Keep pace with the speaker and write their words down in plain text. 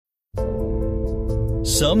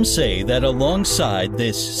Some say that alongside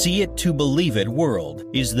this see it to believe it world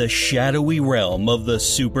is the shadowy realm of the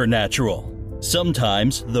supernatural.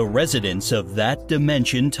 Sometimes the residents of that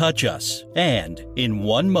dimension touch us, and in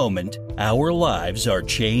one moment, our lives are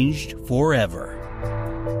changed forever.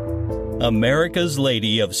 America's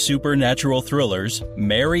Lady of Supernatural Thrillers,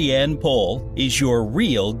 Mary Ann Pohl, is your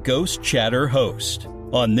real Ghost Chatter host.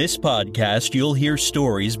 On this podcast, you'll hear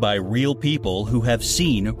stories by real people who have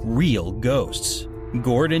seen real ghosts.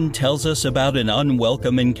 Gordon tells us about an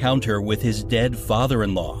unwelcome encounter with his dead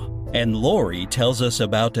father-in-law. And Lori tells us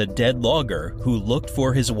about a dead logger who looked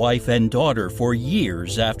for his wife and daughter for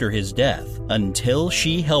years after his death until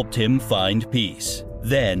she helped him find peace.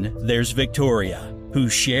 Then there's Victoria, who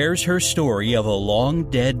shares her story of a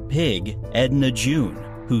long-dead pig, Edna June,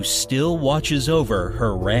 who still watches over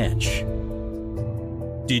her ranch.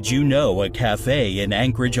 Did you know a cafe in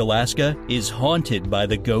Anchorage, Alaska is haunted by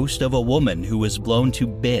the ghost of a woman who was blown to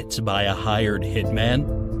bits by a hired hitman?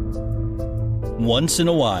 Once in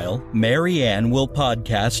a while, Mary Ann will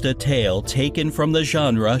podcast a tale taken from the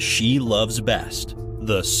genre she loves best,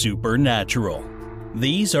 the supernatural.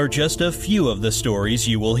 These are just a few of the stories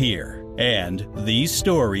you will hear, and these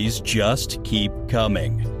stories just keep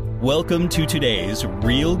coming. Welcome to today's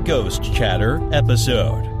Real Ghost Chatter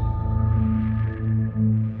episode.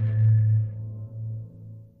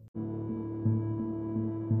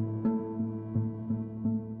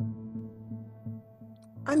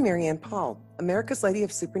 I'm Mary Ann Pohl, America's Lady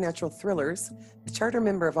of Supernatural Thrillers, a charter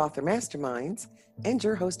member of Author Masterminds, and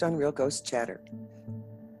your host on Real Ghost Chatter.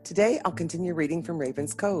 Today, I'll continue reading from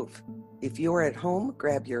Raven's Cove. If you are at home,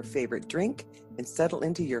 grab your favorite drink and settle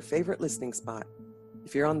into your favorite listening spot.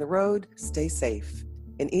 If you're on the road, stay safe.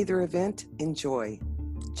 In either event, enjoy.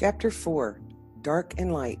 Chapter 4, Dark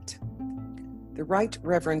and Light. The Right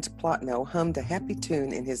Reverend Plotno hummed a happy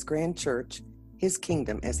tune in his grand church, his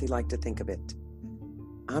kingdom as he liked to think of it.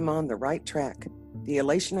 I'm on the right track. The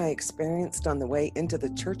elation I experienced on the way into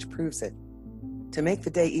the church proves it. To make the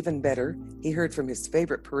day even better, he heard from his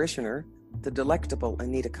favorite parishioner, the delectable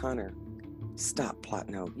Anita Connor. Stop,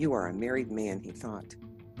 Plotno. You are a married man, he thought.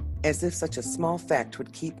 As if such a small fact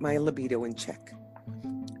would keep my libido in check.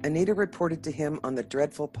 Anita reported to him on the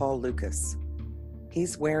dreadful Paul Lucas.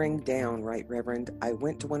 He's wearing down, Right Reverend. I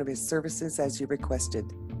went to one of his services as you requested.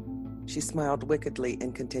 She smiled wickedly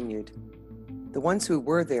and continued. The ones who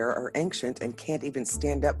were there are ancient and can't even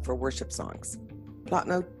stand up for worship songs.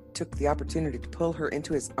 Plotno took the opportunity to pull her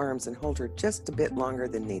into his arms and hold her just a bit longer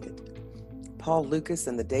than needed. Paul Lucas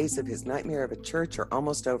and the days of his nightmare of a church are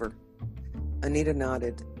almost over. Anita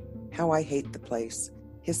nodded. How I hate the place.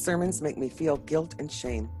 His sermons make me feel guilt and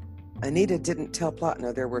shame. Anita didn't tell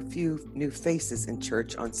Plotno there were few new faces in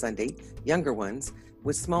church on Sunday, younger ones,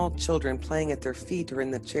 with small children playing at their feet or in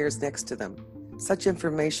the chairs next to them. Such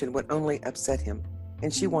information would only upset him,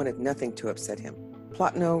 and she wanted nothing to upset him.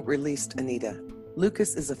 Plotno released Anita.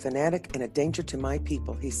 Lucas is a fanatic and a danger to my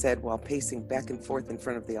people, he said while pacing back and forth in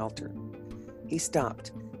front of the altar. He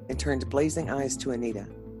stopped and turned blazing eyes to Anita.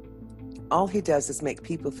 All he does is make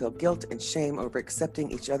people feel guilt and shame over accepting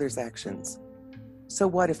each other's actions. So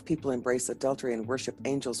what if people embrace adultery and worship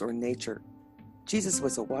angels or nature? Jesus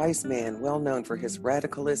was a wise man, well known for his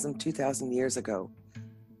radicalism 2,000 years ago.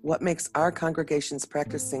 What makes our congregations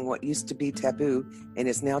practicing what used to be taboo and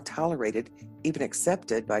is now tolerated, even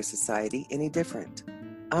accepted by society, any different?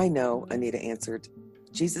 I know, Anita answered.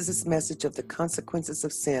 Jesus' message of the consequences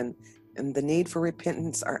of sin and the need for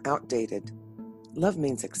repentance are outdated. Love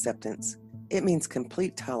means acceptance. It means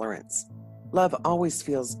complete tolerance. Love always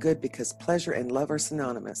feels good because pleasure and love are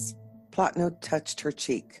synonymous. Plotno touched her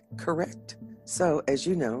cheek. Correct. So, as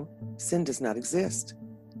you know, sin does not exist.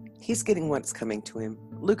 He's getting what's coming to him.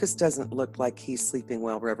 Lucas doesn't look like he's sleeping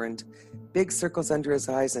well, Reverend. Big circles under his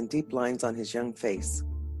eyes and deep lines on his young face.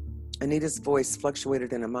 Anita's voice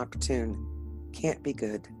fluctuated in a mock tune. Can't be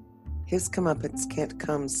good. His comeuppance can't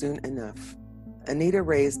come soon enough. Anita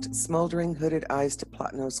raised smoldering hooded eyes to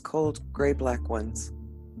Plotno's cold gray-black ones.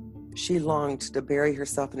 She longed to bury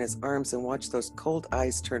herself in his arms and watch those cold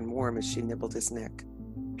eyes turn warm as she nibbled his neck.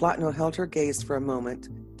 Plotno held her gaze for a moment,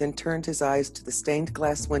 then turned his eyes to the stained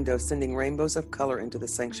glass window, sending rainbows of color into the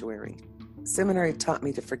sanctuary. Seminary taught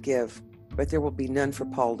me to forgive, but there will be none for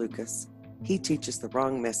Paul Lucas. He teaches the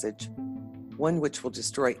wrong message, one which will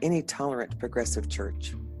destroy any tolerant progressive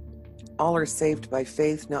church. All are saved by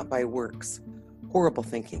faith, not by works. Horrible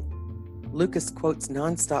thinking. Lucas quotes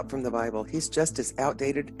nonstop from the Bible. He's just as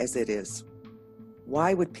outdated as it is.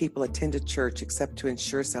 Why would people attend a church except to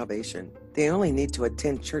ensure salvation? They only need to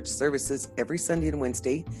attend church services every Sunday and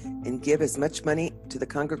Wednesday and give as much money to the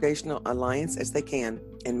Congregational Alliance as they can.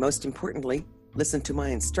 And most importantly, Listen to my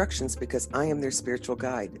instructions because I am their spiritual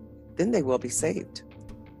guide. Then they will be saved.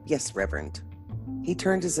 Yes, Reverend. He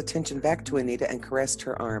turned his attention back to Anita and caressed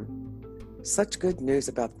her arm. Such good news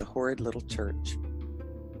about the horrid little church.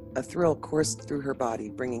 A thrill coursed through her body,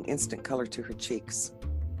 bringing instant color to her cheeks.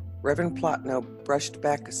 Reverend Plotno brushed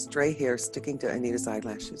back a stray hair sticking to Anita's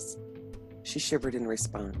eyelashes. She shivered in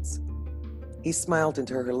response. He smiled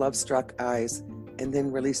into her love-struck eyes and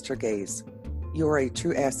then released her gaze. You are a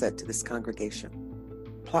true asset to this congregation.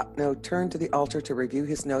 Plotno turned to the altar to review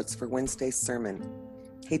his notes for Wednesday's sermon.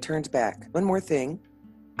 He turned back. One more thing.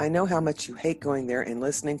 I know how much you hate going there and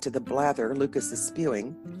listening to the blather Lucas is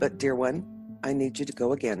spewing, but dear one, I need you to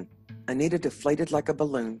go again. Anita deflated like a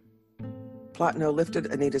balloon. Plotno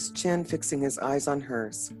lifted Anita's chin, fixing his eyes on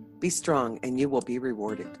hers. Be strong, and you will be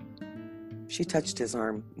rewarded. She touched his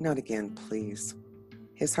arm. Not again, please.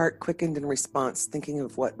 His heart quickened in response, thinking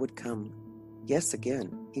of what would come. Yes,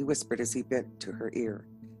 again, he whispered as he bent to her ear.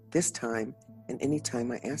 This time, and any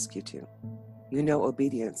time I ask you to. You know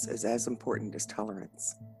obedience is as important as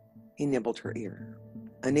tolerance. He nibbled her ear.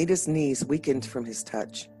 Anita's knees weakened from his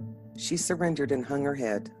touch. She surrendered and hung her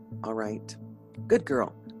head. All right. Good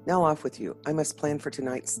girl. Now off with you. I must plan for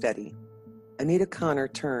tonight's study. Anita Connor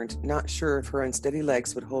turned, not sure if her unsteady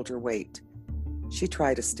legs would hold her weight. She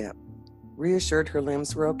tried a step. Reassured her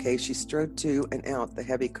limbs were okay, she strode to and out the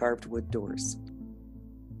heavy carved wood doors.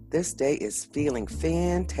 This day is feeling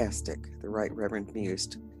fantastic, the Right Reverend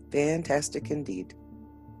mused. Fantastic indeed.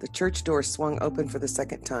 The church door swung open for the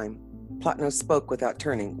second time. Plotno spoke without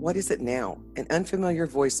turning. What is it now? An unfamiliar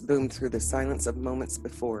voice boomed through the silence of moments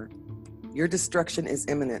before. Your destruction is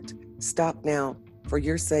imminent. Stop now, for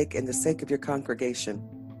your sake and the sake of your congregation.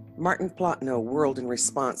 Martin Plotno whirled in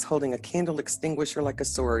response, holding a candle extinguisher like a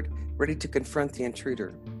sword, ready to confront the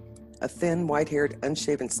intruder. A thin, white-haired,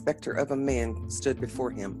 unshaven specter of a man stood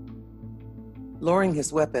before him. Lowering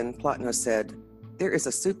his weapon, Plotno said, There is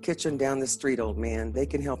a soup kitchen down the street, old man. They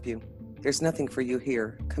can help you. There's nothing for you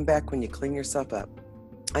here. Come back when you clean yourself up.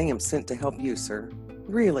 I am sent to help you, sir.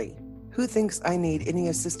 Really? Who thinks I need any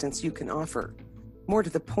assistance you can offer? More to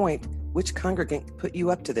the point, which congregant put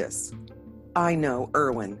you up to this? I know,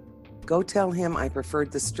 Irwin. Go tell him I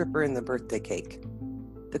preferred the stripper and the birthday cake.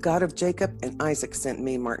 The God of Jacob and Isaac sent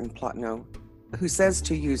me, Martin Plotno, who says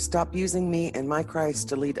to you, stop using me and my Christ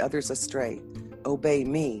to lead others astray. Obey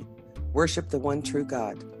me. Worship the one true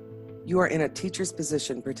God. You are in a teacher's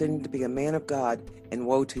position pretending to be a man of God, and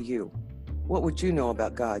woe to you. What would you know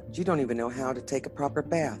about God? You don't even know how to take a proper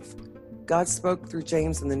bath. God spoke through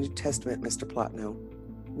James in the New Testament, Mr. Plotno.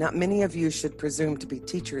 Not many of you should presume to be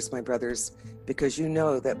teachers, my brothers, because you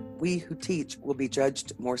know that we who teach will be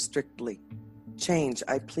judged more strictly. Change,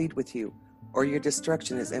 I plead with you, or your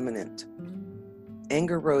destruction is imminent.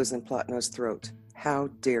 Anger rose in Plotno's throat. How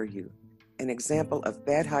dare you? An example of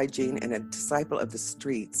bad hygiene and a disciple of the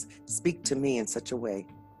streets speak to me in such a way.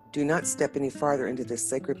 Do not step any farther into this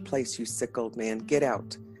sacred place, you sick old man. Get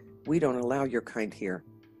out. We don't allow your kind here.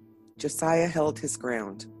 Josiah held his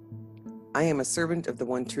ground. I am a servant of the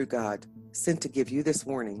one true God, sent to give you this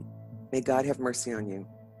warning. May God have mercy on you.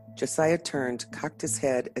 Josiah turned, cocked his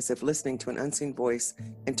head as if listening to an unseen voice,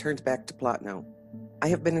 and turned back to Plotno. I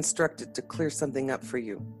have been instructed to clear something up for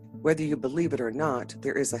you. Whether you believe it or not,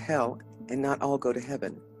 there is a hell, and not all go to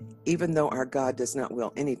heaven, even though our God does not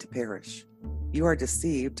will any to perish. You are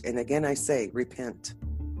deceived, and again I say, repent.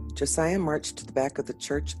 Josiah marched to the back of the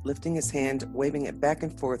church, lifting his hand, waving it back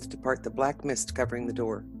and forth to part the black mist covering the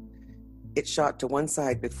door. It shot to one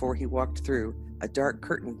side before he walked through, a dark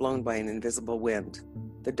curtain blown by an invisible wind.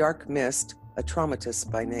 The dark mist, Atromitus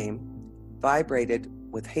by name, vibrated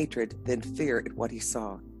with hatred, then fear at what he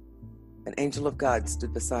saw. An angel of God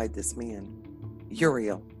stood beside this man.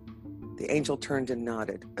 Uriel. The angel turned and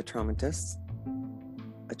nodded. Atromitus?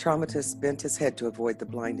 Atromitus bent his head to avoid the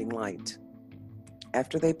blinding light.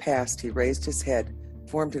 After they passed, he raised his head,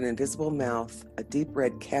 formed an invisible mouth, a deep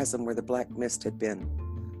red chasm where the black mist had been.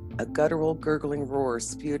 A guttural, gurgling roar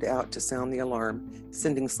spewed out to sound the alarm,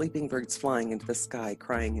 sending sleeping birds flying into the sky,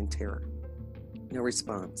 crying in terror. No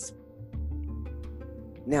response.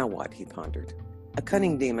 Now what, he pondered. A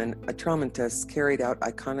cunning demon, Atromitus, carried out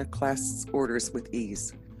Iconoclast's orders with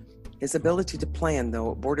ease. His ability to plan,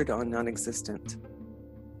 though, bordered on non-existent.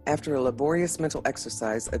 After a laborious mental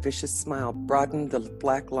exercise, a vicious smile broadened the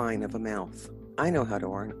black line of a mouth. I know how to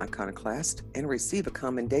warn Iconoclast and receive a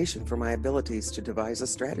commendation for my abilities to devise a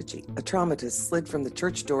strategy. Atromitus slid from the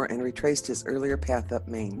church door and retraced his earlier path up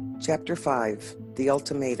Main. Chapter 5. The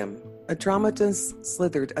Ultimatum. Atromitus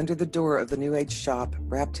slithered under the door of the New Age shop,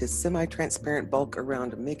 wrapped his semi-transparent bulk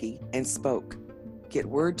around Mickey, and spoke. Get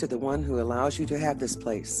word to the one who allows you to have this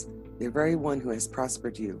place. the very one who has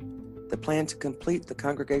prospered you. The plan to complete the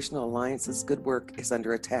Congregational Alliance's good work is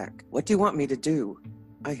under attack. What do you want me to do?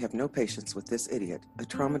 I have no patience with this idiot.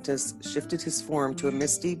 Atraumatus shifted his form to a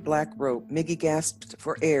misty black rope. Miggy gasped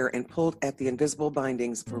for air and pulled at the invisible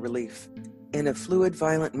bindings for relief. In a fluid,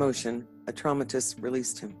 violent motion, Atraumatus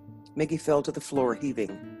released him. Miggy fell to the floor,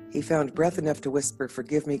 heaving. He found breath enough to whisper,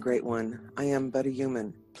 "Forgive me, Great One. I am but a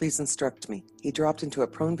human. Please instruct me." He dropped into a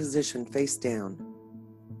prone position, face down.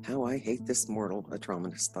 How I hate this mortal,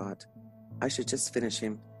 Atraumatus thought. I should just finish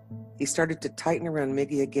him. He started to tighten around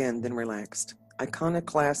Miggy again, then relaxed.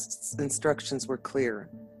 Iconoclast's instructions were clear.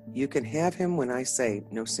 You can have him when I say,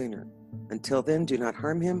 no sooner. Until then, do not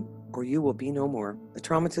harm him, or you will be no more.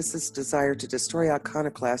 Atraumatus's desire to destroy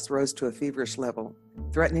Iconoclast rose to a feverish level,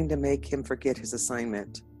 threatening to make him forget his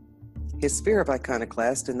assignment. His fear of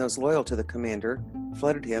Iconoclast and those loyal to the commander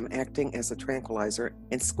flooded him, acting as a tranquilizer,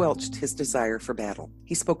 and squelched his desire for battle.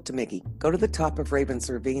 He spoke to Miggy. Go to the top of Raven's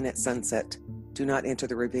Ravine at sunset. Do not enter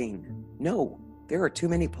the ravine. No, there are too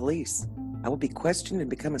many police. I will be questioned and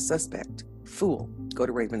become a suspect. Fool, go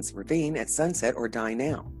to Raven's Ravine at sunset or die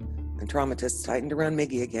now. Atraumatus tightened around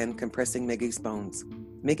Miggy again, compressing Miggy's bones.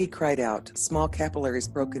 Miggy cried out. Small capillaries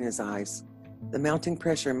broke in his eyes. The mounting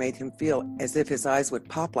pressure made him feel as if his eyes would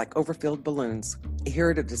pop like overfilled balloons. He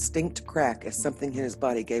heard a distinct crack as something in his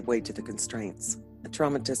body gave way to the constraints.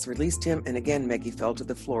 Atraumatus released him, and again Miggy fell to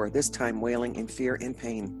the floor, this time wailing in fear and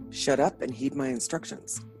pain. Shut up and heed my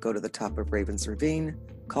instructions. Go to the top of Raven's Ravine.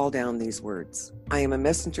 Call down these words. I am a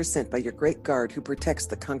messenger sent by your great guard who protects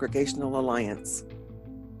the Congregational Alliance.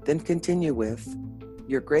 Then continue with,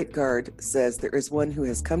 your great guard says there is one who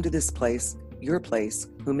has come to this place, your place,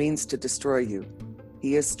 who means to destroy you.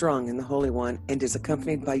 He is strong in the Holy One and is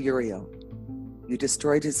accompanied by Uriel. You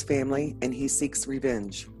destroyed his family, and he seeks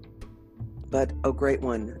revenge. But, O Great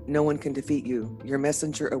One, no one can defeat you. Your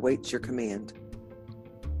messenger awaits your command.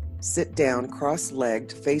 Sit down,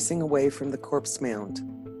 cross-legged, facing away from the corpse mound.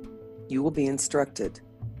 You will be instructed.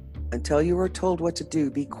 Until you are told what to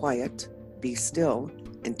do, be quiet, be still,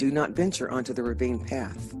 and do not venture onto the ravine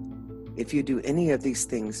path. If you do any of these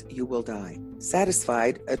things, you will die.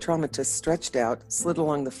 Satisfied, Atraumatus stretched out, slid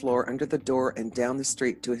along the floor under the door and down the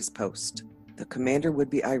street to his post. The commander would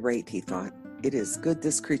be irate, he thought. It is good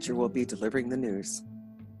this creature will be delivering the news.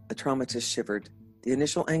 Atraumatus shivered. The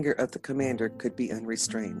initial anger of the commander could be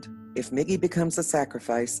unrestrained. If Miggy becomes a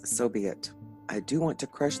sacrifice, so be it. I do want to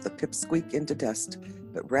crush the pipsqueak into dust,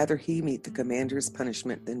 but rather he meet the commander's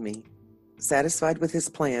punishment than me. Satisfied with his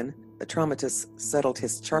plan, Atraumatus settled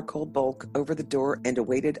his charcoal bulk over the door and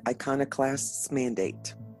awaited Iconoclast's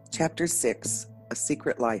mandate. Chapter 6, A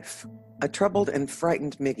Secret Life. A troubled and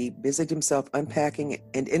frightened Miggy busied himself unpacking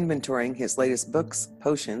and inventorying his latest books,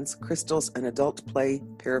 potions, crystals, and adult play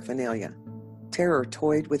paraphernalia. Terror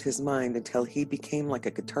toyed with his mind until he became like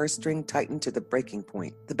a guitar string tightened to the breaking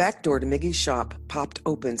point. The back door to Miggy's shop popped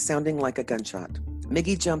open, sounding like a gunshot.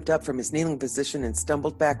 Miggy jumped up from his kneeling position and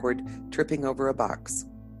stumbled backward, tripping over a box.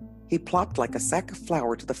 He plopped like a sack of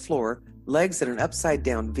flour to the floor, legs in an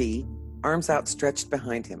upside-down V, arms outstretched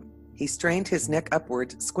behind him. He strained his neck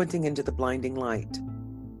upward, squinting into the blinding light.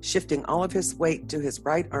 Shifting all of his weight to his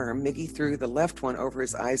right arm, Miggy threw the left one over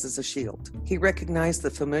his eyes as a shield. He recognized the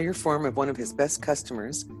familiar form of one of his best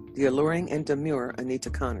customers, the alluring and demure Anita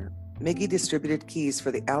Connor. Miggy distributed keys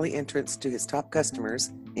for the alley entrance to his top customers,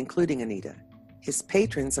 including Anita. His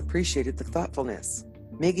patrons appreciated the thoughtfulness.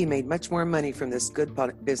 Miggy made much more money from this good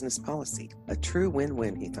business policy. A true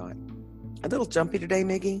win-win, he thought. A little jumpy today,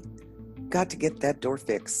 Miggy? Got to get that door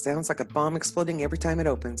fixed. Sounds like a bomb exploding every time it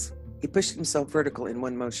opens. He pushed himself vertical in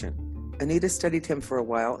one motion. Anita studied him for a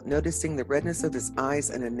while, noticing the redness of his eyes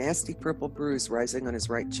and a nasty purple bruise rising on his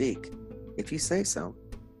right cheek. If you say so.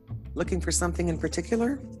 Looking for something in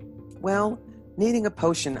particular? Well, needing a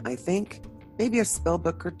potion, I think. Maybe a spell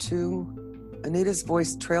book or two. Anita's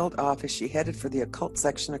voice trailed off as she headed for the occult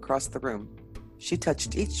section across the room. She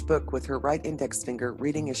touched each book with her right index finger,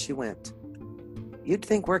 reading as she went. You'd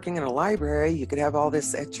think working in a library you could have all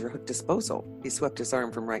this at your disposal. He swept his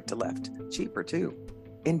arm from right to left. Cheaper, too.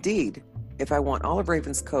 Indeed, if I want all of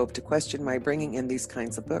Raven's Cove to question my bringing in these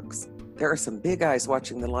kinds of books. There are some big eyes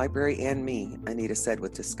watching the library and me, Anita said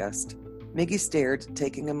with disgust. Miggy stared,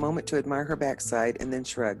 taking a moment to admire her backside, and then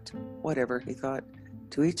shrugged. Whatever, he thought.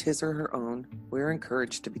 To each his or her own. We're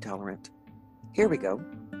encouraged to be tolerant. Here we go.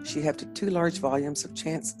 She hefted 2 large volumes of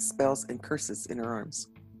chants, spells, and curses in her arms.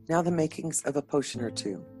 Now the makings of a potion or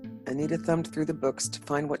two. Anita thumbed through the books to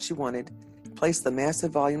find what she wanted, placed the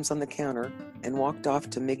massive volumes on the counter, and walked off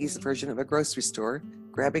to Miggy's version of a grocery store,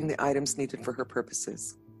 grabbing the items needed for her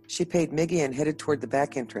purposes. She paid Miggy and headed toward the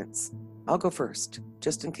back entrance. I'll go first,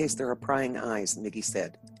 just in case there are prying eyes, Miggy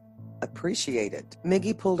said. Appreciated.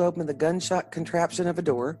 Miggy pulled open the gunshot contraption of a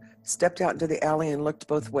door, stepped out into the alley, and looked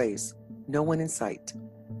both ways. No one in sight.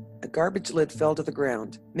 A garbage lid fell to the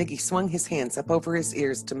ground. Miggy swung his hands up over his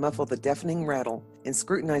ears to muffle the deafening rattle and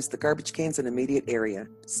scrutinized the garbage cans in immediate area.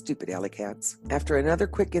 Stupid alley cats. After another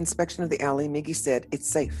quick inspection of the alley, Miggy said, "It's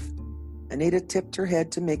safe." Anita tipped her head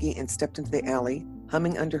to Miggy and stepped into the alley,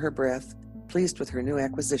 humming under her breath, pleased with her new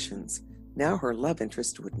acquisitions. Now her love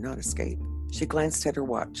interest would not escape. She glanced at her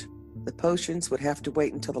watch. The potions would have to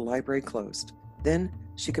wait until the library closed. Then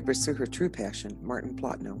she could pursue her true passion, Martin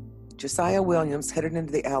Plotno. Josiah Williams headed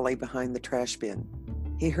into the alley behind the trash bin.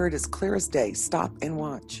 He heard as clear as day, "Stop and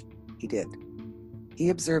watch." He did. He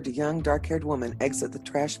observed a young, dark-haired woman exit the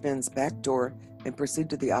trash bin's back door and proceed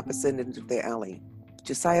to the opposite end of the alley.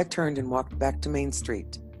 Josiah turned and walked back to Main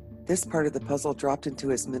Street. This part of the puzzle dropped into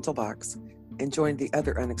his mental box and joined the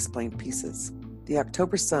other unexplained pieces. The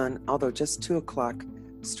October sun, although just 2 o'clock,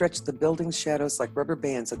 stretched the building's shadows like rubber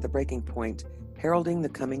bands at the breaking point, heralding the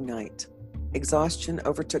coming night. Exhaustion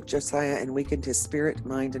overtook Josiah and weakened his spirit,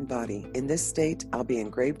 mind, and body. In this state, I'll be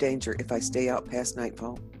in grave danger if I stay out past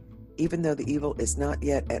nightfall. Even though the evil is not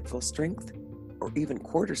yet at full strength, or even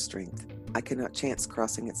quarter strength, I cannot chance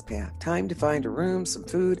crossing its path. Time to find a room, some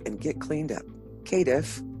food, and get cleaned up.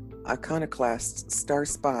 Cadiff, Iconoclast's star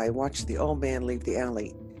spy, watched the old man leave the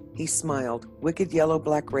alley. He smiled, wicked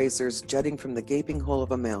yellow-black razors jutting from the gaping hole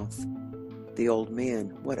of a mouth. The old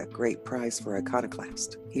man, what a great prize for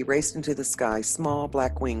Iconoclast. He raced into the sky, small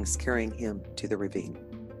black wings carrying him to the ravine.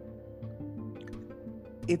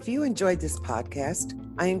 If you enjoyed this podcast,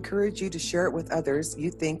 I encourage you to share it with others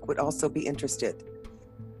you think would also be interested.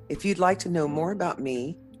 If you'd like to know more about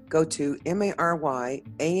me, go to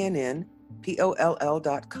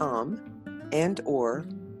MaryannPoll.com and or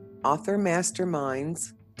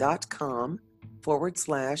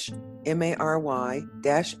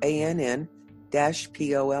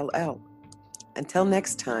authormasterminds.com/MARY-ANN-POLL. Until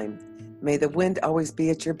next time, may the wind always be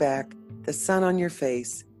at your back, the sun on your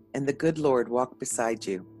face, and the good Lord walk beside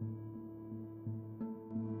you.